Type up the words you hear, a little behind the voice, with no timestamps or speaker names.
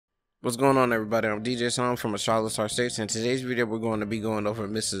What's going on, everybody? I'm DeJaySan from Astralis, and in today's video we're going to be going over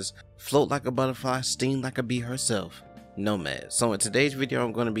Mrs. Float Like a Butterfly, Sting Like a Bee herself, Nomad. So in today's video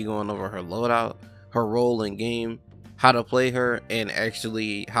I'm going to be going over her loadout, her role in game, how to play her, and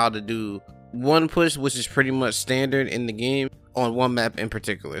actually how to do one push, which is pretty much standard in the game on one map in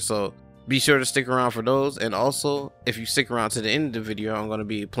particular. So be sure to stick around for those, and also if you stick around to the end of the video, I'm going to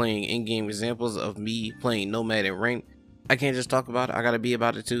be playing in-game examples of me playing Nomad in rank. I can't just talk about it, I gotta be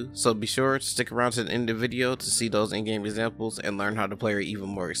about it too. So be sure to stick around to the end of the video to see those in-game examples and learn how to play her even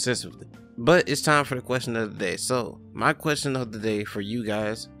more extensively. But it's time for the question of the day. So my question of the day for you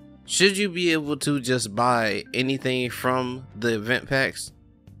guys: should you be able to just buy anything from the event packs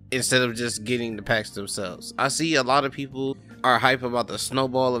instead of just getting the packs themselves? I see a lot of people are hype about the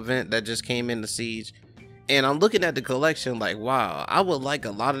snowball event that just came into Siege, and I'm looking at the collection like, wow, I would like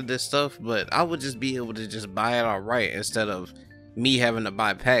a lot of this stuff, but I would just be able to just buy it outright instead of me having to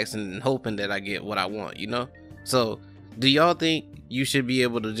buy packs and hoping that I get what I want, you know? So do y'all think you should be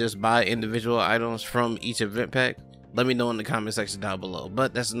able to just buy individual items from each event pack? Let me know in the comment section down below.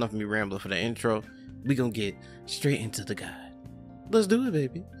 But that's enough of me rambling for the intro. We gonna get straight into the guide. Let's do it,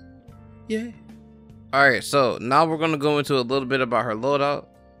 baby. Yeah. Alright, so now we're gonna go into a little bit about her loadout.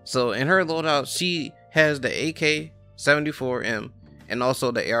 So in her loadout, she has the AK-74M and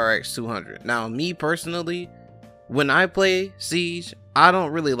also the ARX-200. Now, me personally, when I play Siege, I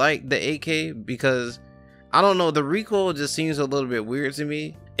don't really like the AK because, I don't know, the recoil just seems a little bit weird to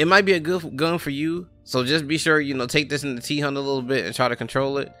me. It might be a good gun for you, so just be sure, you know, take this in the T-Hunt a little bit and try to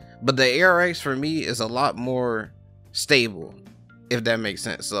control it. But the ARX for me is a lot more stable, if that makes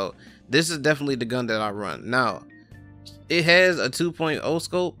sense. So this is definitely the gun that I run. Now, it has a 2.0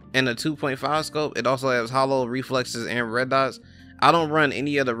 scope and a 2.5 scope. It also has hollow, reflexes, and red dots. I don't run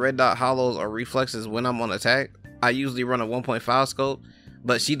any of the red dot, hollows, or reflexes when I'm on attack. I usually run a 1.5 scope,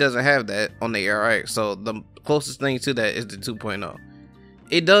 but she doesn't have that on the ARX. So the closest thing to that is the 2.0.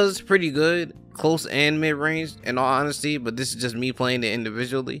 It does pretty good, close and mid-range, in all honesty, but this is just me playing it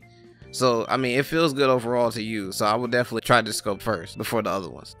individually. So, I mean, it feels good overall to use, so I would definitely try this scope first before the other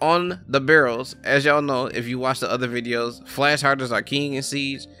ones. On the barrels, as y'all know, if you watch the other videos, flash harders are king in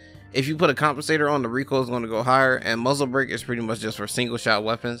Siege. If you put a compensator on, the recoil is going to go higher, and muzzle brake is pretty much just for single shot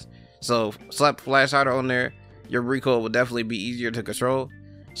weapons. So, slap flash harder on there, your recoil will definitely be easier to control.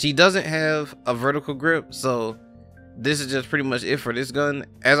 She doesn't have a vertical grip, so this is just pretty much it for this gun.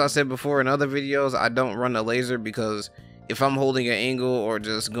 As I said before in other videos, I don't run a laser because if I'm holding an angle or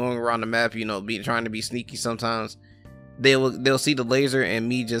just going around the map, you know, trying to be sneaky, sometimes they'll see the laser and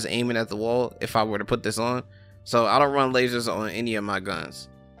me just aiming at the wall if I were to put this on. So I don't run lasers on any of my guns.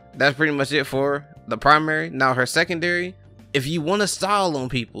 That's pretty much it for the primary. Now her secondary, if you want to style on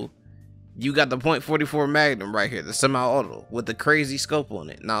people, you got the .44 Magnum right here, the semi-auto with the crazy scope on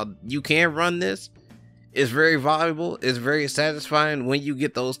it. Now you can run this. It's very valuable. It's very satisfying when you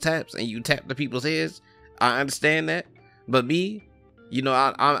get those taps and you tap the people's heads. I understand that. But me, you know,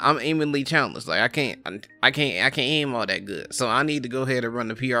 I'm aimingly challenged. Like I can't aim all that good. So I need to go ahead and run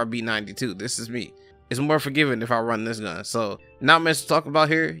the PRB-92. This is me. It's more forgiving if I run this gun. So not much to talk about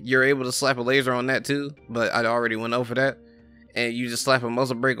here. You're able to slap a laser on that too, but I already went over that. And you just slap a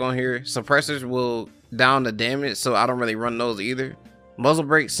muzzle brake on here. Suppressors will down the damage, so I don't really run those either. Muzzle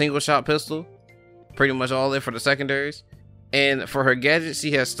brake, single shot pistol, pretty much all in for the secondaries. And for her gadgets,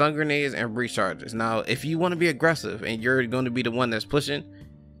 she has stun grenades and breach charges. Now, if you want to be aggressive and you're going to be the one that's pushing,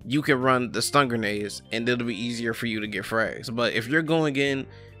 you can run the stun grenades and it'll be easier for you to get frags. But if you're going in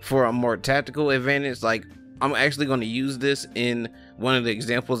for a more tactical advantage, like I'm actually going to use this in one of the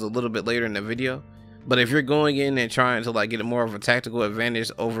examples a little bit later in the video. But if you're going in and trying to like get a more of a tactical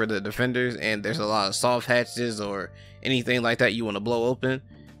advantage over the defenders and there's a lot of soft hatches or anything like that you want to blow open,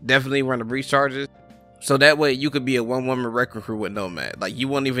 definitely run the breach charges. So that way you could be a one-woman wrecking crew with Nomad. Like you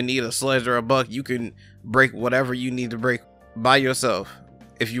won't even need a sledge or a buck. You can break whatever you need to break by yourself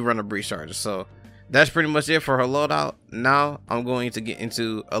if you run a breach charger. So that's pretty much it for her loadout. Now I'm going to get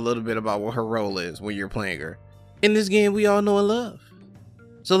into a little bit about what her role is when you're playing her. In this game we all know and love.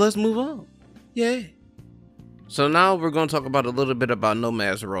 So let's move on. Yeah. So now we're going to talk about a little bit about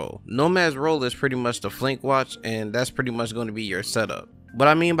Nomads Role. Nomads Role is pretty much the flank watch, and that's pretty much going to be your setup. What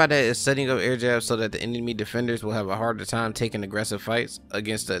I mean by that is setting up air jabs so that the enemy defenders will have a harder time taking aggressive fights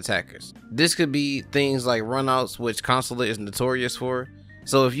against the attackers. This could be things like runouts, which Consulate is notorious for.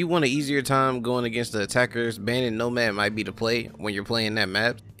 So if you want an easier time going against the attackers, banning Nomad might be the play when you're playing that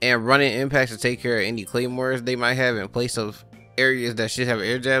map. And running impacts to take care of any claymores they might have in place of areas that should have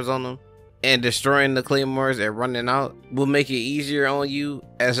air jabs on them. And destroying the claymores and running out will make it easier on you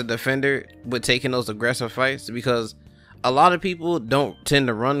as a defender with taking those aggressive fights, because a lot of people don't tend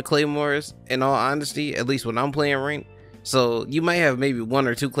to run claymores, in all honesty, at least when I'm playing ranked. So you might have maybe 1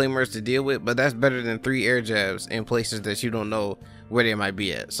 or 2 claymores to deal with, but that's better than 3 air jabs in places that you don't know where they might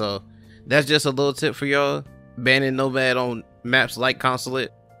be at. So that's just a little tip for y'all. Banning Nomad on maps like Consulate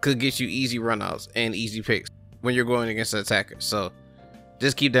could get you easy runouts and easy picks when you're going against an attacker. So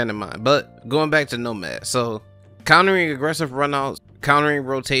just keep that in mind. But going back to Nomad, so countering aggressive runouts, countering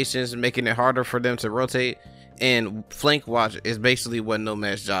rotations, making it harder for them to rotate, and flank watch is basically what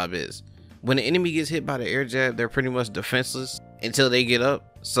Nomad's job is. When the enemy gets hit by the air jab, they're pretty much defenseless until they get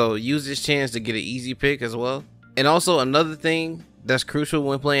up. So use this chance to get an easy pick as well. And also another thing that's crucial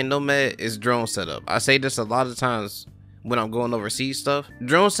when playing Nomad is drone setup. I say this a lot of times when I'm going over siege stuff.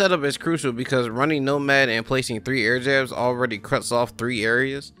 Drone setup is crucial because running Nomad and placing 3 air jabs already cuts off 3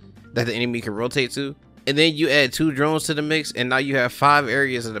 areas that the enemy can rotate to. And then you add 2 drones to the mix, and now you have 5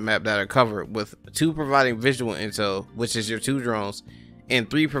 areas of the map that are covered, with 2 providing visual intel, which is your 2 drones, and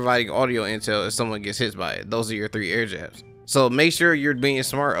 3 providing audio intel if someone gets hit by it. Those are your 3 air jabs. So make sure you're being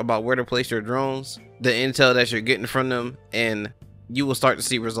smart about where to place your drones, the intel that you're getting from them, and you will start to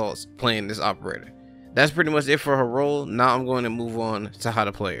see results playing this operator. That's pretty much it for her role. Now I'm going to move on to how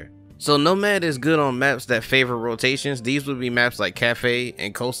to play her. So Nomad is good on maps that favor rotations. These would be maps like Cafe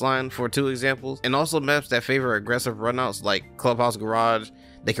and Coastline for 2 examples, and also maps that favor aggressive runouts like Clubhouse Garage.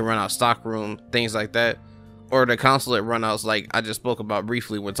 They can run out Stockroom, things like that. Or the Consulate runouts like I just spoke about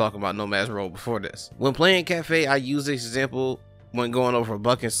briefly when talking about Nomads Role before this. When playing Cafe, I use this example when going over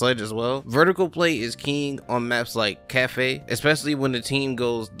Buck and Sledge as well. Vertical play is king on maps like Cafe, especially when the team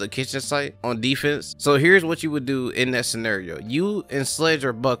goes the kitchen site on defense. So here's what you would do in that scenario. You and Sledge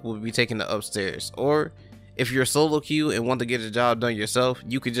or Buck will be taking the upstairs, or if you're solo queue and want to get the job done yourself,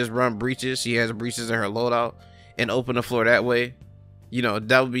 you could just run breaches. She has breaches in her loadout and open the floor that way. You know,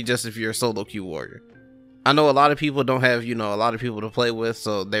 that would be just if you're a solo queue warrior. I know a lot of people don't have, you know, a lot of people to play with,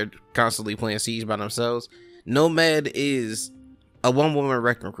 so they're constantly playing Siege by themselves. Nomad is a 1-woman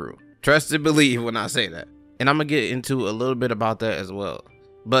wrecking crew. Trust and believe when I say that. And I'm going to get into a little bit about that as well.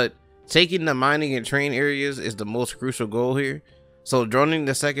 But taking the mining and train areas is the most crucial goal here. So droning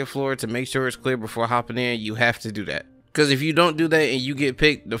the 2nd floor to make sure it's clear before hopping in, you have to do that. Because if you don't do that and you get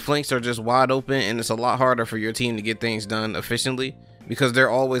picked, the flanks are just wide open, and it's a lot harder for your team to get things done efficiently, because they're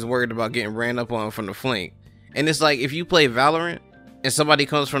always worried about getting ran up on from the flank. And it's like if you play Valorant and somebody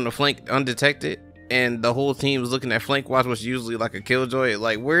comes from the flank undetected and the whole team is looking at flank watch, which is usually like a killjoy,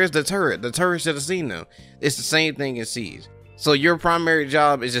 like, where's the turret? The turret should have seen them. It's the same thing in Siege. So your primary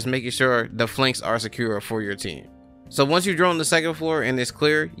job is just making sure the flanks are secure for your team. So once you drone the 2nd floor and it's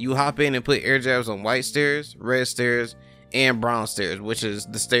clear, you hop in and put air jabs on white stairs, red stairs, and brown stairs, which is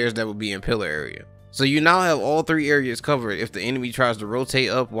the stairs that would be in pillar area. So you now have all 3 areas covered if the enemy tries to rotate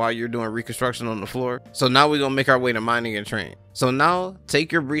up while you're doing reconstruction on the floor. So now we're going to make our way to mining and train. So now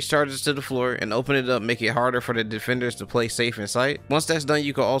take your breach charges to the floor and open it up, make it harder for the defenders to play safe in sight. Once that's done,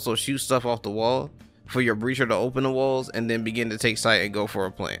 you can also shoot stuff off the wall for your breacher to open the walls and then begin to take sight and go for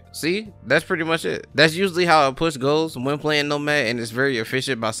a plant. See, that's pretty much it. That's usually how a push goes when playing Nomad, and it's very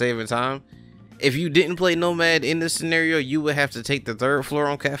efficient by saving time. If you didn't play Nomad in this scenario, you would have to take the 3rd floor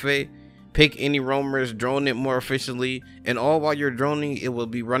on Cafe, pick any roamers, drone it more efficiently, and all while you're droning, it will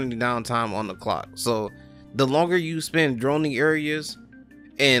be running down time on the clock. So the longer you spend droning areas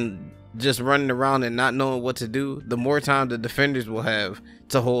and just running around and not knowing what to do, the more time the defenders will have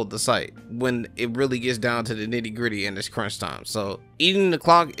to hold the site when it really gets down to the nitty gritty and it's crunch time. So eating the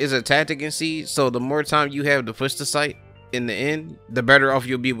clock is a tactic in Siege, so the more time you have to push the site in the end, the better off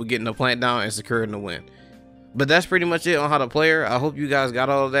you'll be with getting the plant down and securing the win. But that's pretty much it on how to play her. I hope you guys got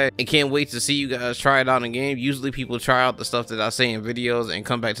all of that and can't wait to see you guys try it out in game. Usually people try out the stuff that I say in videos and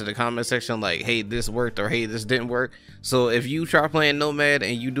come back to the comment section like, hey, this worked, or hey, this didn't work. So if you try playing Nomad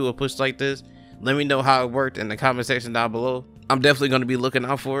and you do a push like this, let me know how it worked in the comment section down below. I'm definitely going to be looking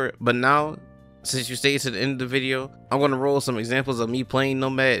out for it. But now, since you stayed to the end of the video, I'm going to roll some examples of me playing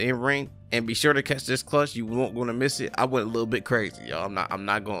Nomad in rank. And be sure to catch this clutch. You won't going to miss it. I went a little bit crazy, y'all. I'm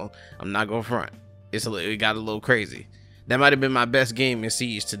not going front. It got a little crazy. That might have been my best game in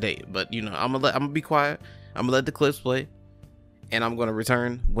Siege to date, but you know, I'm gonna be quiet. I'm gonna let the clips play, and I'm gonna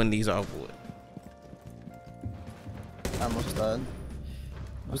return when these are over with. I almost died.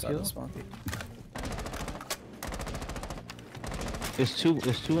 Almost died this one. It's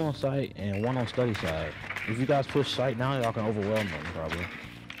two on site and 1 on study side. If you guys push site now, y'all can overwhelm them probably.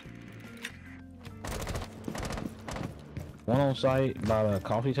 1 on site by the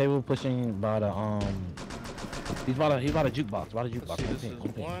coffee table, pushing by the he's by the jukebox,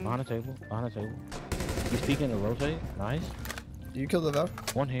 Behind the table. He's peeking to rotate. Nice. You killed the Val?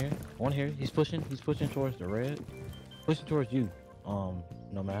 One here. He's pushing towards the red. Pushing towards you.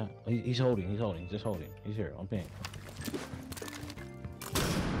 Nomad. He's holding. Just holding. He's here on ping.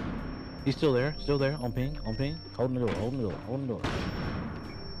 He's still there. On ping. Holding the door.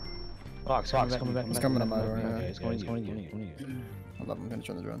 Fox coming back. He's coming on my door. Okay, Yeah. it's going to you. I'm gonna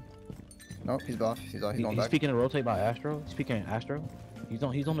turn the drone. Nope, he's off. He's going He's back. speaking to rotate by Astro. Speaking Astro. He's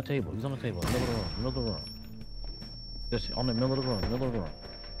on the table. Middle of the room. Just on the middle of the room.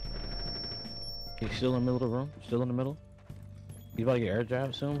 He's still in the middle of the room. Still in the middle. He's about to get air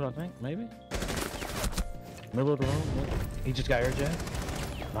jab soon, but I think maybe. Middle of the room. He just got air jab.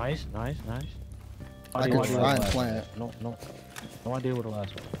 Nice. I can try and plant. No idea what the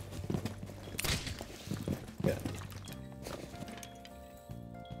last one. Yeah.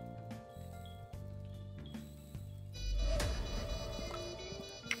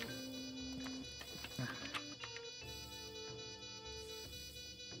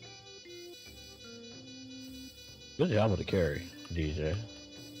 Good job with the carry, DJ.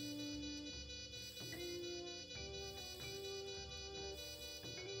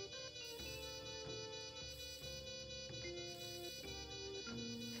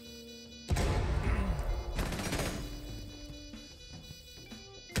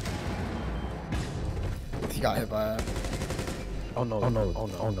 He got hit by it. Oh no.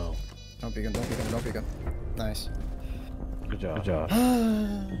 Don't peek him. Nice. Good job. Good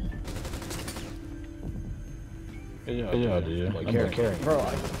job, dude. Carry. Bro,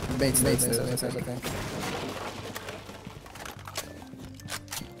 I made snakes, I think.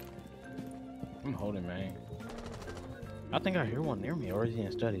 I'm holding, man. I think I hear one near me, or is he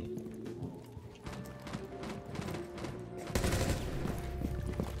in study?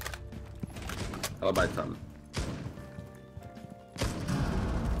 I'll buy some.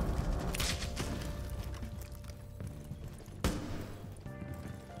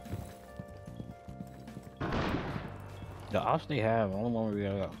 The ops they have, only one we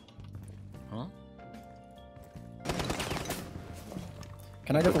gotta go. Huh?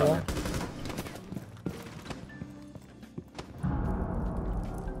 Can I get the wall?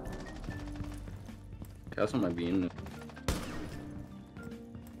 That's what might be in there.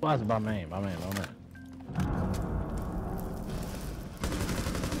 Why is it by main? I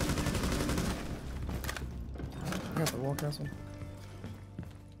got the wall castle.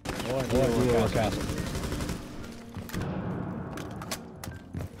 What castle?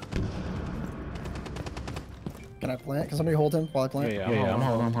 Can I plant? Can somebody hold him while I plant? Yeah,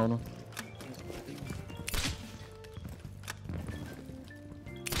 I'm holding.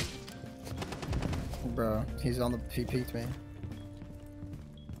 Bro, he peeked me.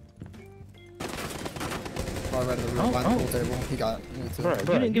 Right at the real line pool table. He got me too. Bro,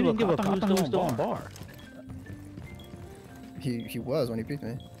 you didn't give a cop. He was still on bar. He was when he peeked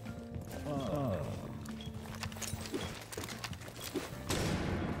me.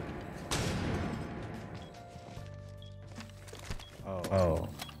 Oh.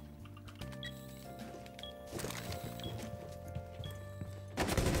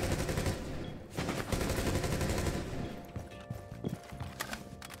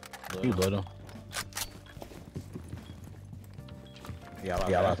 You little. Yeah,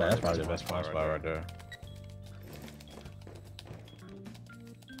 that's probably the best spot right there.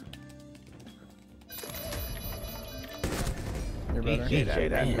 You're better. DJ,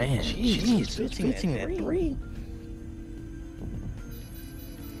 that man, she's fitting that three.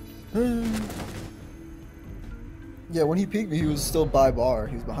 Yeah, when he peeked me, he was still by bar.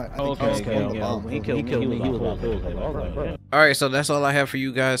 He was behind. I think he was on the bomb. He killed me. He was on. Alright, so that's all I have for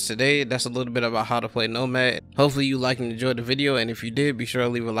you guys today. That's a little bit about how to play Nomad. Hopefully you liked and enjoyed the video, and if you did, be sure to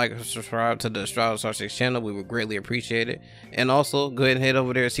leave a like and subscribe to the Astralis R6 channel. We would greatly appreciate it. And also, go ahead and head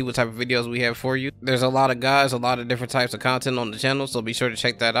over there and see what type of videos we have for you. There's a lot of guys, a lot of different types of content on the channel, so be sure to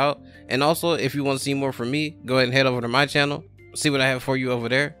check that out. And also, if you want to see more from me, go ahead and head over to my channel, see what I have for you over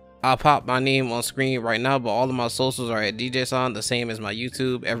there. I'll pop my name on screen right now, but all of my socials are at DeJaySan, the same as my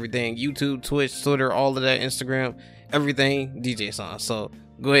YouTube, everything, YouTube, Twitch, Twitter, all of that, Instagram, everything, DeJaySan. So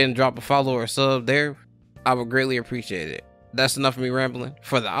go ahead and drop a follow or sub there. I would greatly appreciate it. That's enough of me rambling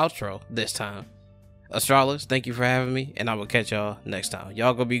for the outro this time. Astralis, thank you for having me, and I will catch y'all next time.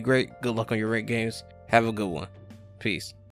 Y'all gonna be great. Good luck on your ranked games. Have a good one. Peace.